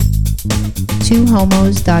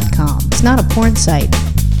twohomos.com. It's not a porn site.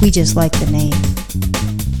 We just like the name.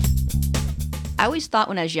 I always thought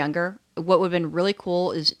when I was younger, what would have been really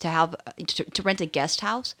cool is to have to rent a guest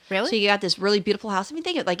house. Really? So you got this really beautiful house. I mean,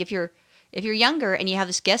 think of it like if you're younger and you have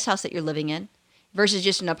this guest house that you're living in versus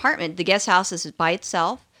just an apartment. The guest house is by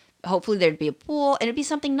itself. Hopefully there'd be a pool and it'd be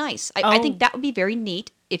something nice. I think that would be very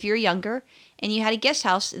neat if you're younger and you had a guest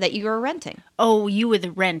house that you were renting. Oh, you were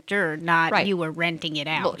the renter, not Right. You were renting it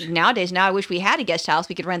out. Well, nowadays, I wish we had a guest house.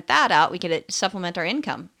 We could rent that out. We could supplement our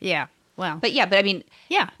income. Yeah. Well, But I mean,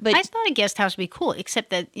 yeah, but I thought a guest house would be cool,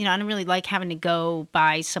 except that, I don't really like having to go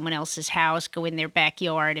by someone else's house, go in their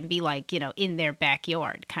backyard and be like, in their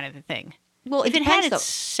backyard kind of a thing. well, If it depends, had though. its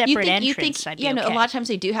separate entrance, I'd be no, okay. a lot of times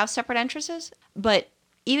they do have separate entrances. But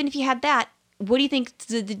even if you had that, what do you think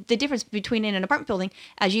the difference between in an apartment building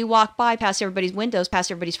as you walk by past everybody's windows,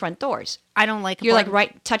 past everybody's front doors? I don't like You're like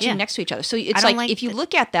apartment- right touching Yeah. next to each other. So it's don't like like if you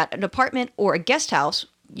look at that, an apartment or a guest house,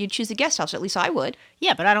 you'd choose a guest house. At least I would.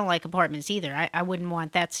 Yeah, but I don't like apartments either. I wouldn't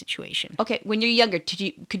want that situation. Okay, when you're younger, could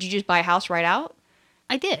you just buy a house right out?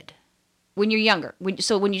 I did. When you're younger,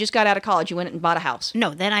 so when you just got out of college, you went and bought a house.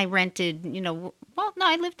 No, then I rented, well, no,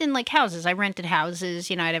 I lived in like houses. I rented houses,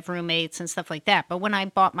 I'd have roommates and stuff like that. But when I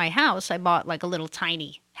bought my house, I bought like a little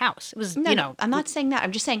tiny house. It was, No, I'm not saying that.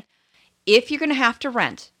 I'm just saying if you're going to have to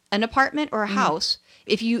rent an apartment or a house,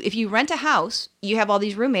 if you rent a house, you have all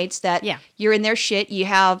these roommates that you're in their shit. You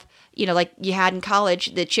have, like you had in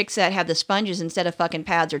college, the chicks that have the sponges instead of fucking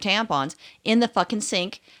pads or tampons in the fucking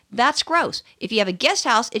sink. That's gross. If you have a guest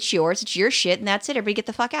house, it's yours. It's your shit, and that's it. Everybody get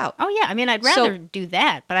the fuck out. Oh, yeah. I mean, I'd rather So- do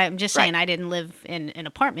that. But I'm just saying Right. I didn't live in an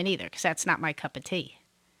apartment either because that's not my cup of tea.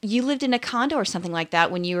 You lived in a condo or something like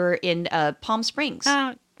that when you were in Palm Springs.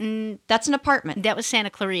 Mm, That's an apartment. that was Santa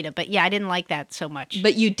Clarita. But yeah, I didn't like that so much.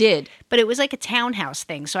 But you did. But it was like a townhouse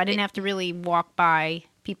thing. So I didn't have to really walk by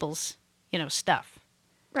people's, stuff.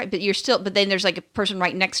 Right, but then there's like a person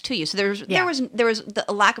right next to you. So there was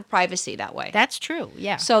a lack of privacy that way. That's true.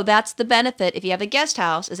 Yeah. So that's the benefit if you have a guest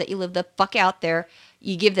house is that you live the fuck out there.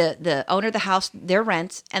 You give the owner of the house their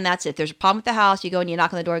rent, and that's it. If there's a problem with the house, you go and you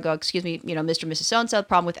knock on the door and go, excuse me, Mr. and Mrs. So-and-so,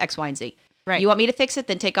 problem with X, Y, and Z. Right. You want me to fix it?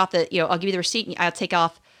 Then take off I'll give you the receipt, and I'll take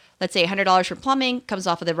off, let's say $100 for plumbing, comes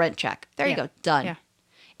off of the rent check. There you Yeah. go, done. Yeah.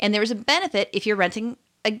 And there's a benefit if you're renting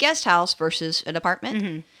a guest house versus an apartment.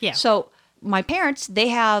 Mm-hmm. Yeah. So my parents,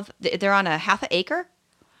 they're on a half an acre.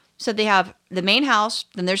 So they have the main house,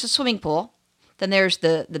 then there's a swimming pool, then there's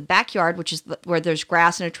the backyard, which is where there's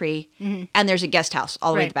grass and a tree, and there's a guest house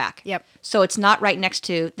all the way at the Right. back. Yep. So it's not right next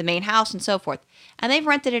to the main house and so forth. And they've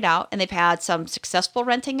rented it out, and they've had some successful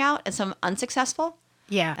renting out and some unsuccessful.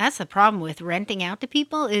 Yeah. That's the problem with renting out to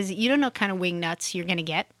people is you don't know what kind of wing nuts you're going to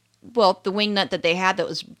get. Well, the wing nut that they had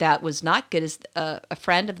that was not good is a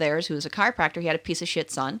friend of theirs who was a chiropractor. He had a piece of shit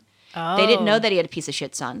son. Oh. They didn't know that he had a piece of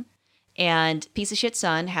shit son. And piece of shit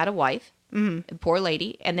son had a wife, a poor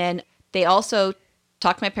lady. And then they also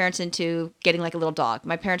talked my parents into getting like a little dog.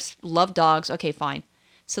 My parents love dogs. Okay, fine.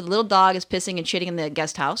 So the little dog is pissing and shitting in the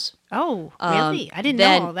guest house. Oh, really? I didn't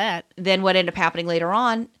then- know all that. Then what ended up happening later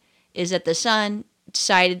on is that the son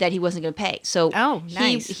decided that he wasn't going to pay. So Oh,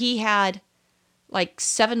 nice. he had like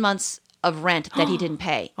 7 months of rent that he didn't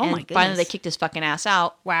pay. Oh, and my finally they goodness. kicked his fucking ass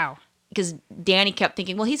out Wow. because Danny kept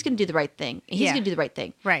thinking, well, he's going to do the right thing. He's Yeah. going to do the right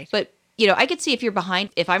thing. Right. But, I could see if you're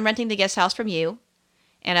behind, if I'm renting the guest house from you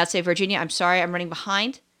and I'd say, Virginia, I'm sorry, I'm running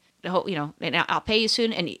behind. And I'll pay you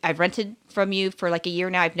soon. And I've rented from you for like a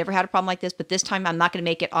year now. I've never had a problem like this, but this time I'm not going to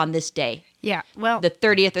make it on this day. Yeah. Well, The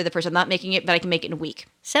 30th or the 1st. I'm not making it, but I can make it in a week.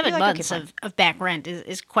 7 You're like, months okay, fine. of back rent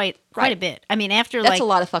is quite a Right. bit. I mean, after That's like a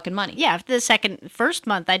lot of fucking money. yeah, after the first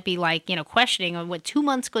month, I'd be like questioning. And when 2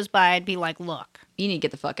 months goes by, I'd be like, look, You need to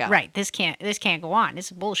get the fuck out. right, this can't go on.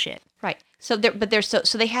 This is bullshit. Right. So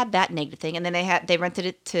they had that negative thing, and then they rented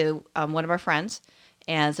it to one of our friends,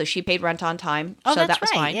 and so she paid rent on time. Oh, so that's that was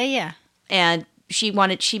right. fine. Yeah, yeah. And she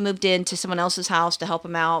moved into someone else's house to help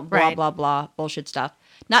him out. Blah Right. blah blah bullshit stuff.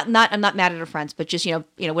 I'm not mad at her friends, but just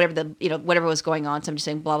whatever was going on. So I'm just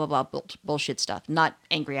saying blah blah blah bullshit stuff. Not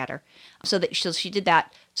angry at her. So she did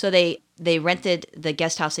that. So they rented the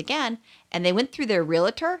guest house again, and they went through their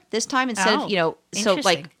realtor this time instead of So like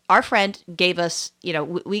interesting. our friend gave us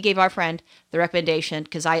we gave our friend the recommendation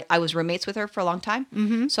because I was roommates with her for a long time.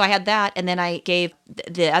 Mm-hmm. So I had that, and then I gave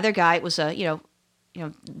the other guy was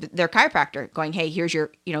their chiropractor going, hey,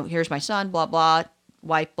 here's my son, blah blah,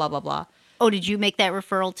 wife, blah blah blah. Oh, did you make that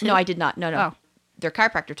referral too? No, I did not. No. Oh. Their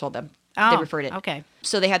chiropractor told them. Oh, They referred it. okay.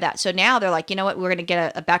 So they had that. So now they're like, you know what? We're going to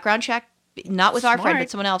get a background check, not with our friend, Smart. but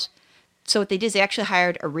someone else. So what they did is they actually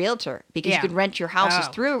hired a realtor because you could rent your houses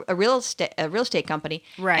through a real estate company,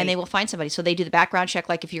 right? And they will find somebody. So they do the background check,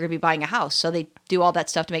 like if you're going to be buying a house. So they do all that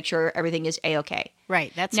stuff to make sure everything is a-okay.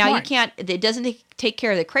 Right. That's now smart. You can't. It doesn't take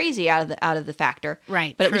care of the crazy out of the factor,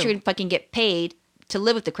 right? But at least you're going to fucking get paid to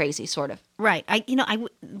live with the crazy, sort of. Right.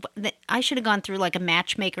 I should have gone through like a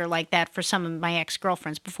matchmaker like that for some of my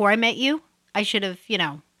ex-girlfriends before I met you. I should have,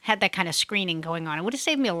 had that kind of screening going on. It would have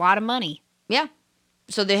saved me a lot of money. Yeah.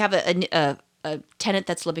 So they have a tenant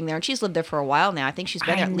that's living there, and she's lived there for a while now. I think she's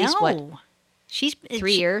been there at least, she's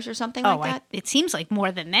 3 years or something like that? It seems like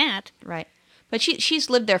more than that. Right. But she's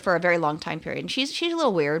lived there for a very long time period, and she's a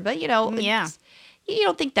little weird, but, Yeah. You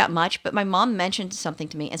don't think that much. But my mom mentioned something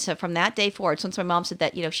to me, and so from that day forward, since my mom said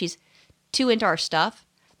that, she's too into our stuff,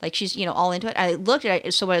 like she's, all into it, I looked at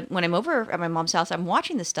it. So when I'm over at my mom's house, I'm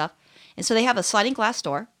watching this stuff, and so they have a sliding glass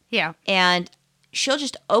door. Yeah. And she'll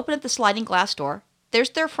just open up the sliding glass door.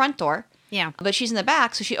 There's their front door. Yeah. But she's in the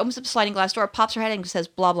back, so she opens up the sliding glass door, pops her head in and says,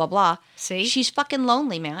 blah, blah, blah. See? She's fucking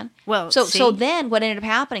lonely, man. Well, so then what ended up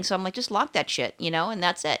happening, so I'm like, just lock that shit, and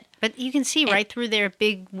that's it. But you can see right through their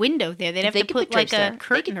big window there. They'd have to put like a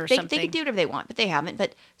curtain or something. They could do whatever they want, but they haven't.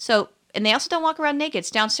 And they also don't walk around naked.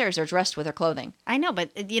 It's downstairs. They're dressed with their clothing. I know,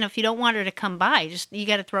 but, if you don't want her to come by, you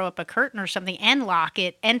got to throw up a curtain or something and lock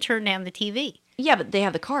it and turn down the TV. Yeah, but they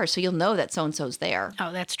have the cars, so you'll know that so-and-so's there.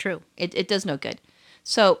 Oh, that's true. It does no good.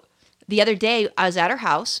 So the other day, I was at her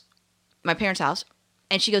house, my parents' house,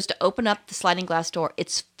 and she goes to open up the sliding glass door.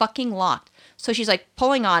 It's fucking locked. So she's like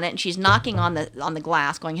pulling on it, and she's knocking on the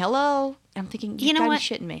glass, going, hello. And I'm thinking, you gotta be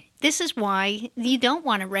shitting me. This is why you don't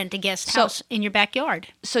want to rent a guest house in your backyard.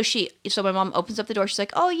 So my mom opens up the door. She's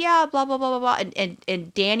like, oh, yeah, blah, blah, blah, blah, blah.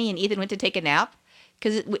 And Danny and Ethan went to take a nap.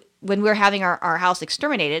 Because when we were having our house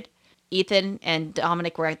exterminated, Ethan and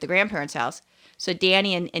Dominic were at the grandparents' house. So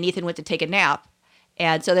Danny and Ethan went to take a nap.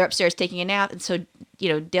 And so they're upstairs taking a nap. And so,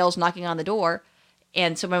 Dale's knocking on the door.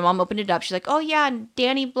 And so my mom opened it up. She's like, oh, yeah, and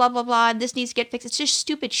Danny, blah, blah, blah. And this needs to get fixed. It's just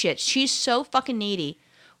stupid shit. She's so fucking needy.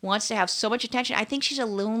 Wants to have so much attention. I think she's a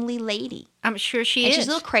lonely lady. I'm sure she and is. She's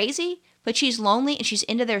a little crazy, but she's lonely and she's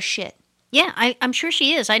into their shit. Yeah, I'm sure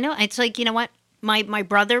she is. I know. It's like, you know what? My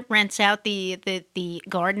brother rents out the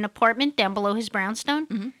garden apartment down below his brownstone.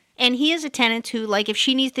 Mm-hmm. And he is a tenant who, like, if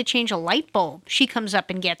she needs to change a light bulb, she comes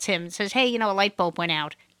up and gets him and says, hey, a light bulb went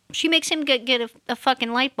out. She makes him get a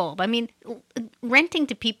fucking light bulb. I mean, renting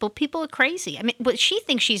to people are crazy. I mean, but she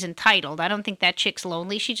thinks she's entitled. I don't think that chick's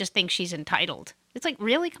lonely. She just thinks she's entitled. It's like,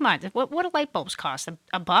 really? Come on. What do light bulbs cost?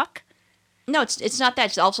 A buck? No, it's not that.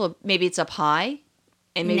 It's also, maybe it's up high.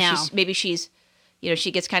 And maybe she's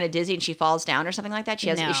she gets kind of dizzy and she falls down or something like that. She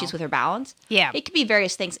has issues with her balance. Yeah. It could be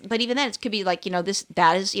various things. But even then, it could be like,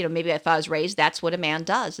 that is, maybe if I was raised, that's what a man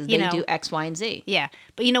does. Is they do X, Y, and Z. Yeah.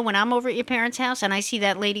 But, when I'm over at your parents' house and I see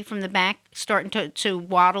that lady from the back starting to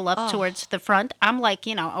waddle up towards the front, I'm like,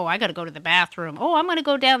 I got to go to the bathroom. Oh, I'm going to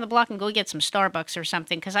go down the block and go get some Starbucks or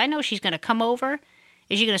something because I know she's going to come over.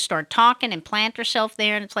 Is she going to start talking and plant herself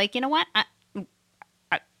there? And it's like, you know what?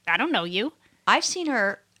 I don't know you. I've seen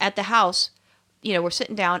her at the house. We're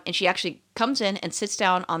sitting down, and she actually comes in and sits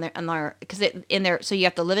down on their because in there. So you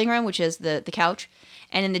have the living room, which is the couch,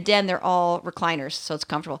 and in the den they're all recliners, so it's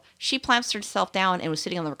comfortable. She plants herself down and was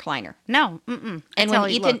sitting on the recliner. No, and when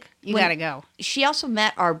Ethan, you gotta go. She also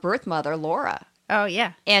met our birth mother, Laura. Oh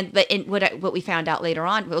yeah. What we found out later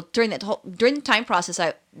on, during the time process,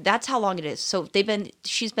 that's how long it is. So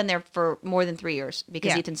she's been there for more than 3 years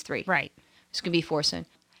because Ethan's 3. Right. It's gonna be 4 soon.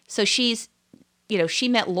 So she's, she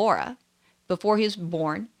met Laura before he was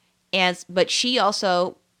born, but she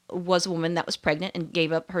also was a woman that was pregnant and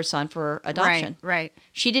gave up her son for adoption. Right.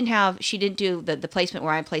 She didn't do the placement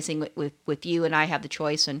where I'm placing with you and I have the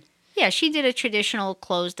choice. And yeah, she did a traditional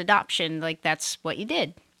closed adoption, like that's what you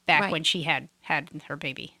did back when she had her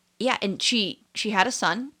baby. Yeah, and she had a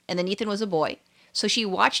son, and then Ethan was a boy, so she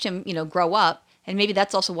watched him grow up. And maybe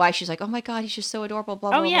that's also why she's like, oh my God, he's just so adorable, blah,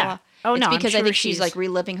 blah, blah. Oh, it's no, because I'm sure I think she's like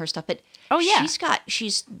reliving her stuff. But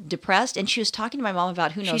she's depressed, and she was talking to my mom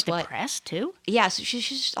about who knows what. She's depressed too? Yeah, so she's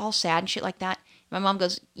just all sad and shit like that. My mom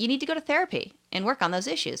goes, you need to go to therapy and work on those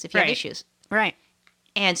issues if you have issues. Right.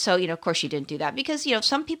 And so, of course she didn't do that because,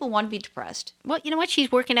 some people want to be depressed. Well, you know what?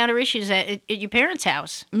 She's working out her issues at your parents'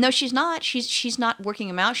 house. No, she's not. She's not working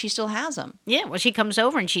them out. She still has them. Yeah, well, she comes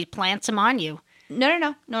over and she plants them on you. No.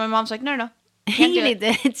 No, my mom's like, no. You need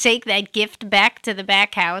to take that gift back to the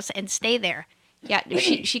back house and stay there. Yeah,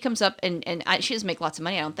 she comes up and she doesn't make lots of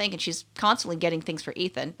money, I don't think, and she's constantly getting things for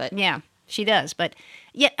Ethan. But yeah, she does. But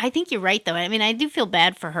yeah, I think you're right, though. I mean, I do feel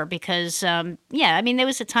bad for her because, there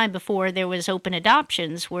was a time before there was open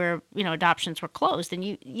adoptions where adoptions were closed, and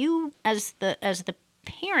you as the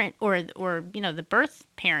parent or the birth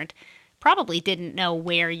parent probably didn't know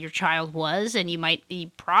where your child was, and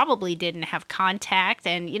you probably didn't have contact,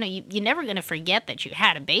 and you're never going to forget that you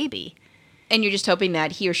had a baby. And you're just hoping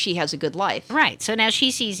that he or she has a good life. Right. So now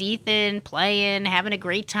she sees Ethan playing, having a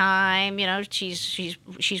great time.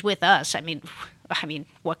 She's with us. I mean,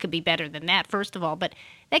 what could be better than that, first of all? But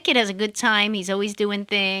that kid has a good time. He's always doing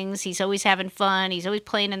things. He's always having fun. He's always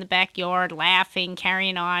playing in the backyard, laughing,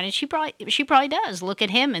 carrying on. And she probably does look at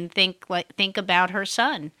him and think about her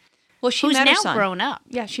son. Well, she who's met her now son. Grown up.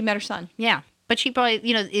 Yeah, she met her son. Yeah. But she probably,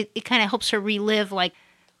 it kind of helps her relive, like,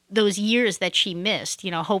 those years that she missed.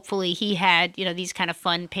 Hopefully he had, these kind of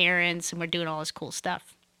fun parents and we're doing all this cool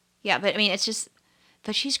stuff. Yeah, but I mean, it's just,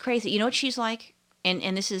 but she's crazy. You know what she's like?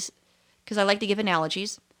 And this is, because I like to give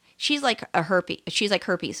analogies. She's like a herpes. She's like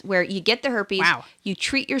herpes, where you get the herpes, wow. You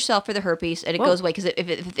treat yourself for the herpes, and it goes away. Because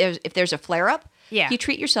if there's a flare-up, yeah. You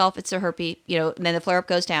treat yourself, it's a herpes, and then the flare-up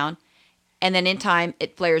goes down. And then in time,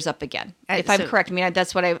 it flares up again. If I'm correct, I mean,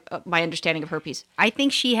 that's what my understanding of herpes. I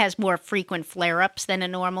think she has more frequent flare-ups than a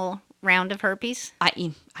normal round of herpes. I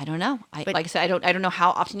don't know. Like I said, I don't know how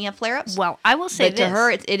often you have flare-ups. Well, I will say but to her,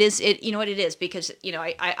 it is. You know what it is, because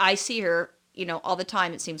I see her all the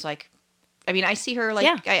time. It seems like, I mean, I see her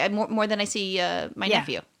like more than I see my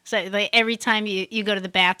nephew. So like, every time you go to the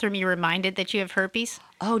bathroom, you're reminded that you have herpes.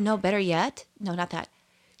 Oh no! Better yet, no, not that.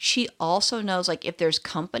 She also knows, like, if there's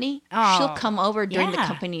company, she'll come over during the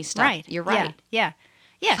company stuff. Right. You're right. Yeah.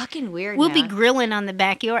 Fucking weird. We'll be grilling on the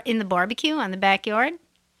backyard, in the barbecue on the backyard.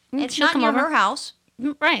 It's not near her house.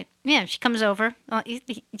 Right. Yeah, she comes over. Do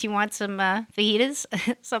you want some fajitas?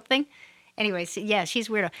 Something? Anyways, yeah, she's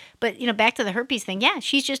weirdo. But, back to the herpes thing. Yeah,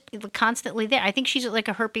 she's just constantly there. I think she's like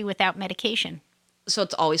a herpes without medication. So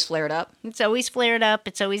it's always flared up? It's always flared up.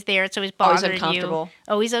 It's always there. It's always bothering you.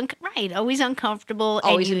 Always uncomfortable. Always uncomfortable.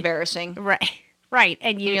 Always embarrassing. Right.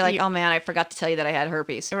 And you're like, oh man, I forgot to tell you that I had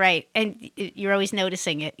herpes. Right. And you're always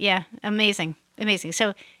noticing it. Yeah. Amazing.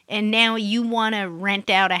 So, and now you want to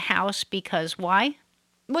rent out a house because why?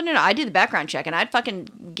 Well, no. I do the background check and I'd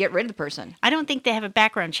fucking get rid of the person. I don't think they have a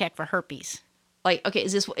background check for herpes. Like, okay,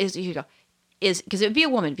 because it would be a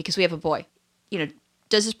woman because we have a boy.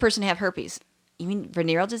 Does this person have herpes? You mean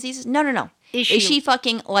venereal diseases? No. Is she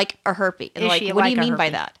fucking like a herpes? And like, what do you mean by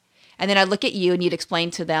that? And then I'd look at you and you'd explain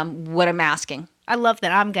to them what I'm asking. I love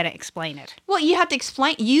that I'm going to explain it. Well, you have to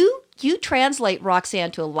explain. You translate, Roxanne,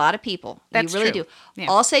 to a lot of people. That's you really true. do. Yeah.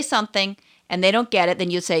 I'll say something and they don't get it. Then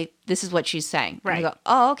you say, this is what she's saying. Right. And I go,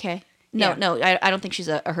 oh, okay. No, I don't think she's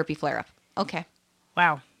a herpes flare-up. Okay.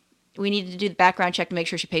 Wow. We need to do the background check to make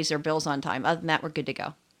sure she pays their bills on time. Other than that, we're good to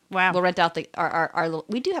go. Wow. We'll rent out our little,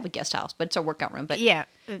 we do have a guest house, but it's our workout room. But yeah,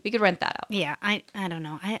 we could rent that out. Yeah, I don't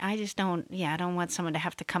know. I just don't, I don't want someone to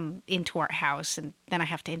have to come into our house and then I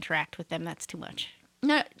have to interact with them. That's too much.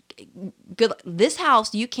 No, good. This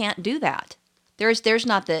house, you can't do that. There's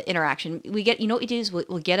not the interaction. We get, what we do is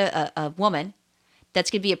we'll get a woman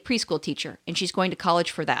that's going to be a preschool teacher and she's going to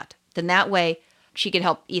college for that. Then that way she could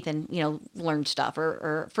help Ethan, learn stuff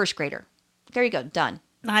or first grader. There you go. Done.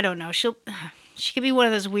 I don't know. She could be one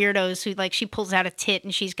of those weirdos who, like, she pulls out a tit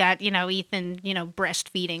and she's got, Ethan,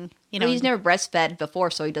 breastfeeding. Well, he's never breastfed before,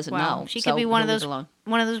 so he doesn't know. She could be one of those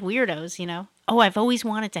weirdos, Oh, I've always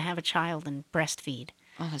wanted to have a child and breastfeed.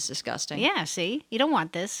 Oh, that's disgusting. Yeah, see? You don't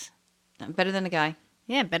want this. Better than a guy.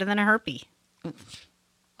 Yeah, better than a herpes.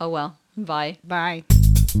 Oh, well. Bye. Bye.